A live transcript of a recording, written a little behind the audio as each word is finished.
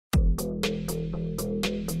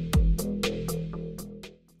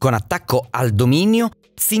Con attacco al dominio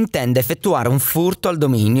si intende effettuare un furto al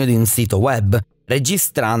dominio di un sito web,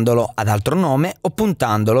 registrandolo ad altro nome o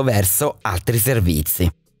puntandolo verso altri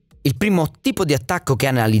servizi. Il primo tipo di attacco che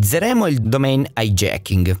analizzeremo è il domain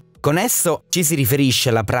hijacking. Con esso ci si riferisce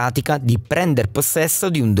alla pratica di prendere possesso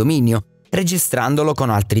di un dominio, registrandolo con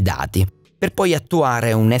altri dati, per poi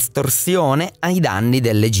attuare un'estorsione ai danni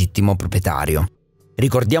del legittimo proprietario.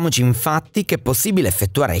 Ricordiamoci infatti che è possibile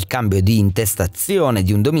effettuare il cambio di intestazione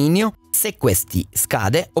di un dominio se questi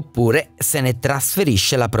scade oppure se ne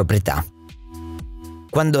trasferisce la proprietà.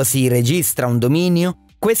 Quando si registra un dominio,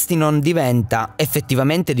 questi non diventa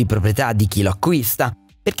effettivamente di proprietà di chi lo acquista,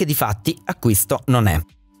 perché di fatti acquisto non è.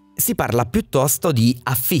 Si parla piuttosto di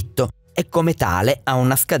affitto e come tale ha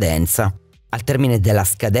una scadenza. Al termine della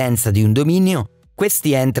scadenza di un dominio,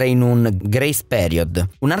 questi entra in un grace period,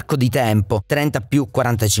 un arco di tempo 30 più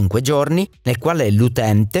 45 giorni nel quale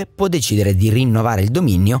l'utente può decidere di rinnovare il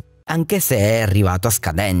dominio anche se è arrivato a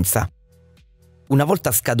scadenza. Una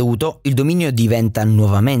volta scaduto, il dominio diventa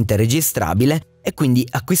nuovamente registrabile e quindi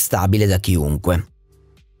acquistabile da chiunque.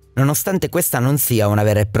 Nonostante questa non sia una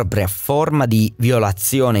vera e propria forma di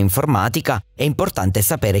violazione informatica, è importante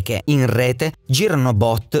sapere che in rete girano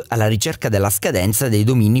bot alla ricerca della scadenza dei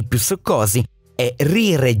domini più succosi e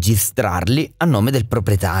riregistrarli a nome del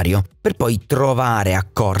proprietario, per poi trovare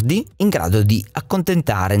accordi in grado di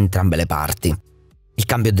accontentare entrambe le parti. Il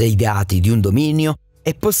cambio dei dati di un dominio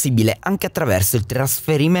è possibile anche attraverso il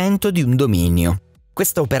trasferimento di un dominio.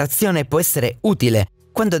 Questa operazione può essere utile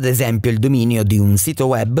quando ad esempio il dominio di un sito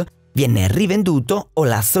web viene rivenduto o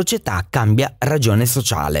la società cambia ragione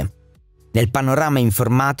sociale. Nel panorama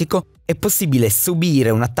informatico è possibile subire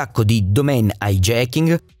un attacco di domain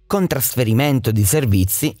hijacking con trasferimento di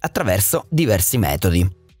servizi attraverso diversi metodi.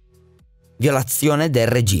 Violazione del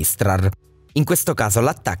registrar. In questo caso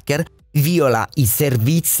l'attacker viola i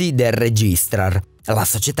servizi del registrar, la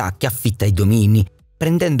società che affitta i domini,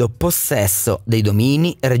 prendendo possesso dei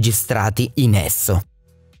domini registrati in esso.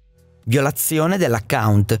 Violazione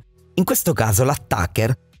dell'account. In questo caso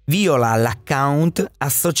l'attacker viola l'account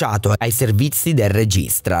associato ai servizi del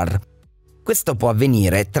registrar. Questo può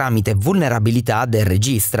avvenire tramite vulnerabilità del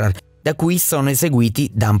registrar, da cui sono eseguiti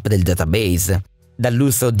dump del database,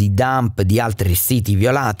 dall'uso di dump di altri siti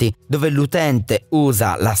violati, dove l'utente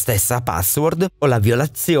usa la stessa password o la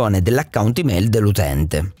violazione dell'account email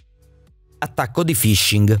dell'utente. Attacco di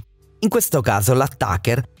phishing. In questo caso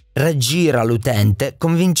l'attacker raggira l'utente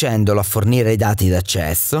convincendolo a fornire i dati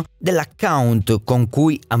d'accesso dell'account con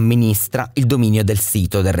cui amministra il dominio del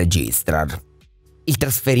sito del registrar. Il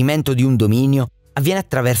trasferimento di un dominio avviene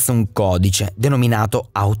attraverso un codice denominato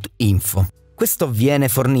outinfo. Questo viene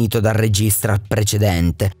fornito dal registrar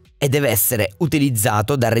precedente e deve essere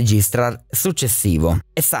utilizzato dal registrar successivo.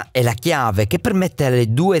 Essa è la chiave che permette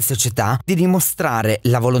alle due società di dimostrare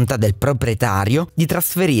la volontà del proprietario di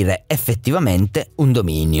trasferire effettivamente un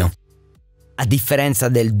dominio. A differenza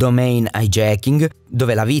del domain hijacking,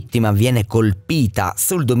 dove la vittima viene colpita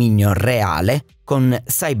sul dominio reale, con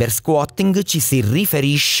Cybersquatting ci si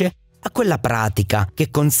riferisce a quella pratica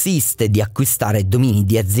che consiste di acquistare domini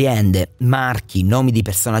di aziende, marchi, nomi di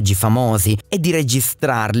personaggi famosi e di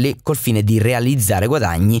registrarli col fine di realizzare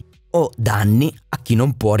guadagni o danni a chi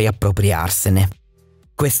non può riappropriarsene.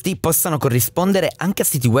 Questi possono corrispondere anche a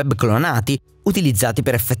siti web clonati utilizzati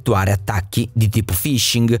per effettuare attacchi di tipo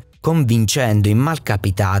phishing, convincendo i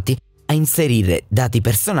malcapitati a inserire dati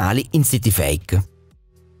personali in siti fake.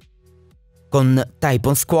 Con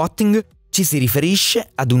Typosquatting ci si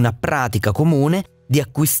riferisce ad una pratica comune di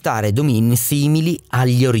acquistare domini simili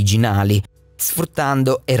agli originali,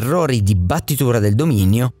 sfruttando errori di battitura del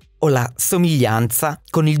dominio o la somiglianza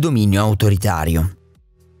con il dominio autoritario.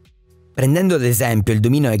 Prendendo ad esempio il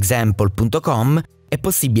dominio example.com, è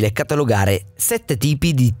possibile catalogare 7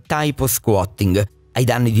 tipi di typosquatting ai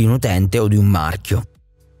danni di un utente o di un marchio,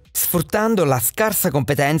 sfruttando la scarsa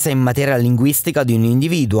competenza in materia linguistica di un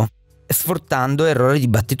individuo, sfruttando errori di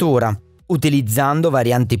battitura, utilizzando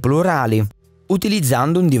varianti plurali,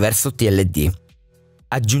 utilizzando un diverso TLD,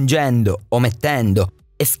 aggiungendo, omettendo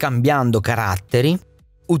e scambiando caratteri,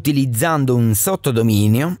 utilizzando un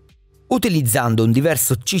sottodominio, utilizzando un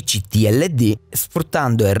diverso CCTLD,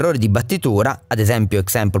 sfruttando errori di battitura, ad esempio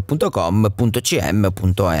example.com, .cm,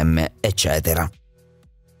 .m, eccetera.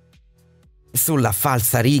 Sulla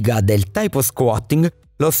falsariga del typosquatting,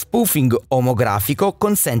 lo spoofing omografico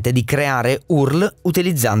consente di creare URL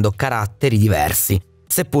utilizzando caratteri diversi,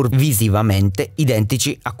 seppur visivamente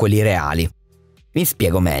identici a quelli reali. Mi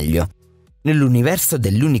spiego meglio. Nell'universo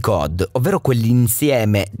dell'Unicode, ovvero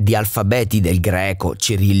quell'insieme di alfabeti del greco,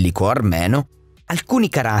 cirillico o armeno, alcuni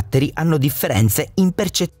caratteri hanno differenze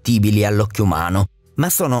impercettibili all'occhio umano, ma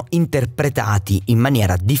sono interpretati in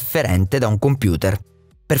maniera differente da un computer.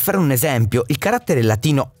 Per fare un esempio, il carattere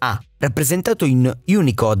latino A, rappresentato in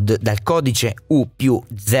Unicode dal codice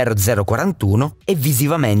U+0041, è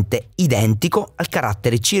visivamente identico al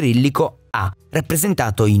carattere cirillico A,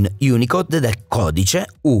 rappresentato in Unicode dal codice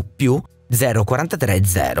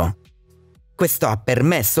U+0430. Questo ha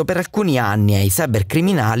permesso per alcuni anni ai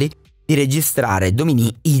cybercriminali di registrare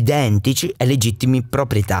domini identici ai legittimi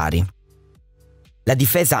proprietari. La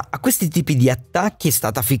difesa a questi tipi di attacchi è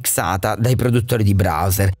stata fissata dai produttori di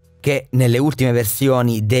browser, che nelle ultime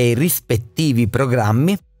versioni dei rispettivi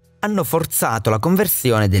programmi hanno forzato la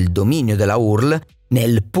conversione del dominio della URL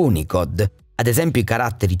nel punicode. Ad esempio, i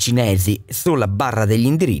caratteri cinesi sulla barra degli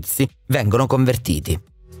indirizzi vengono convertiti.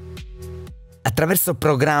 Attraverso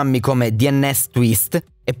programmi come DNS Twist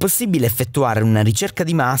è possibile effettuare una ricerca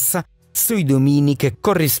di massa sui domini che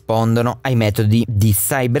corrispondono ai metodi di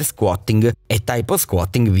Cybersquatting e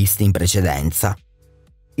Typosquatting visti in precedenza.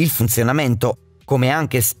 Il funzionamento, come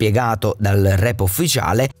anche spiegato dal repo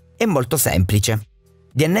ufficiale, è molto semplice.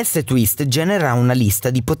 DNS Twist genera una lista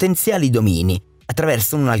di potenziali domini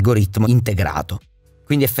attraverso un algoritmo integrato,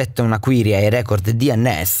 quindi effettua una query ai record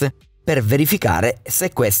DNS per verificare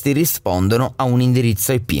se questi rispondono a un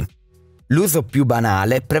indirizzo IP. L'uso più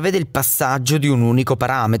banale prevede il passaggio di un unico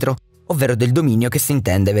parametro, ovvero del dominio che si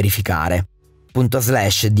intende verificare,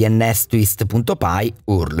 /dnstwist.py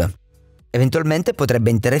URL. Eventualmente potrebbe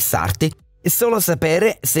interessarti solo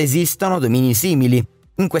sapere se esistono domini simili.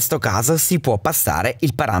 In questo caso si può passare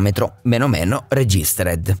il parametro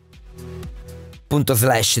 --registered.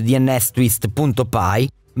 /dnstwist.py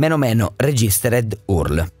 -registered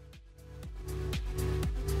URL.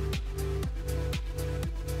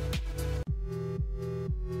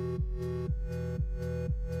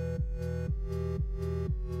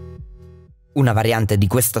 Una variante di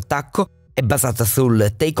questo attacco è basata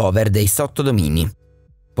sul takeover dei sottodomini.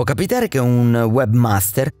 Può capitare che un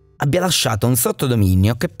webmaster abbia lasciato un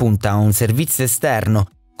sottodominio che punta a un servizio esterno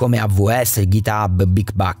come AWS, GitHub,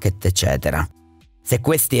 Bitbucket, eccetera. Se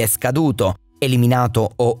questi è scaduto,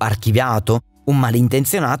 eliminato o archiviato, un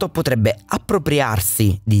malintenzionato potrebbe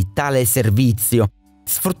appropriarsi di tale servizio,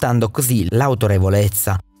 sfruttando così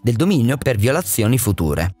l'autorevolezza del dominio per violazioni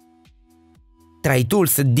future. Tra i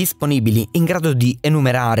tools disponibili in grado di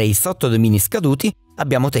enumerare i sottodomini scaduti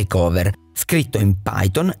abbiamo Takeover, scritto in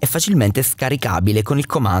Python e facilmente scaricabile con il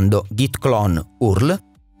comando git clone url.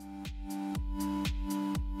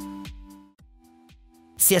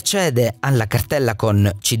 Si accede alla cartella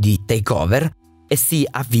con cd takeover e si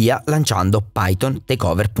avvia lanciando python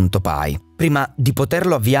takeover.py. Prima di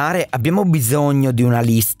poterlo avviare abbiamo bisogno di una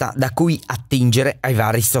lista da cui attingere ai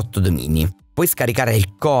vari sottodomini. Puoi scaricare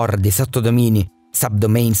il core dei sottodomini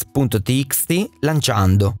subdomains.txt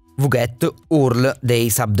lanciando wget url dei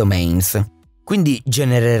subdomains. Quindi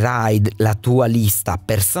genererai la tua lista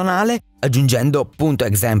personale aggiungendo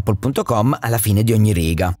 .example.com alla fine di ogni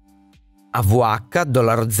riga. avh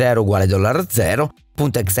 $0 uguale $0,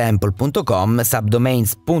 .example.com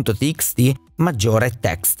subdomains.txt maggiore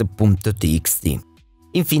text.txt.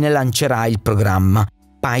 Infine lancerai il programma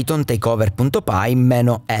python takeover.py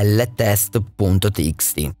 -l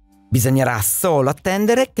test.txt. Bisognerà solo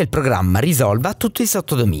attendere che il programma risolva tutti i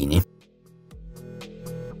sottodomini.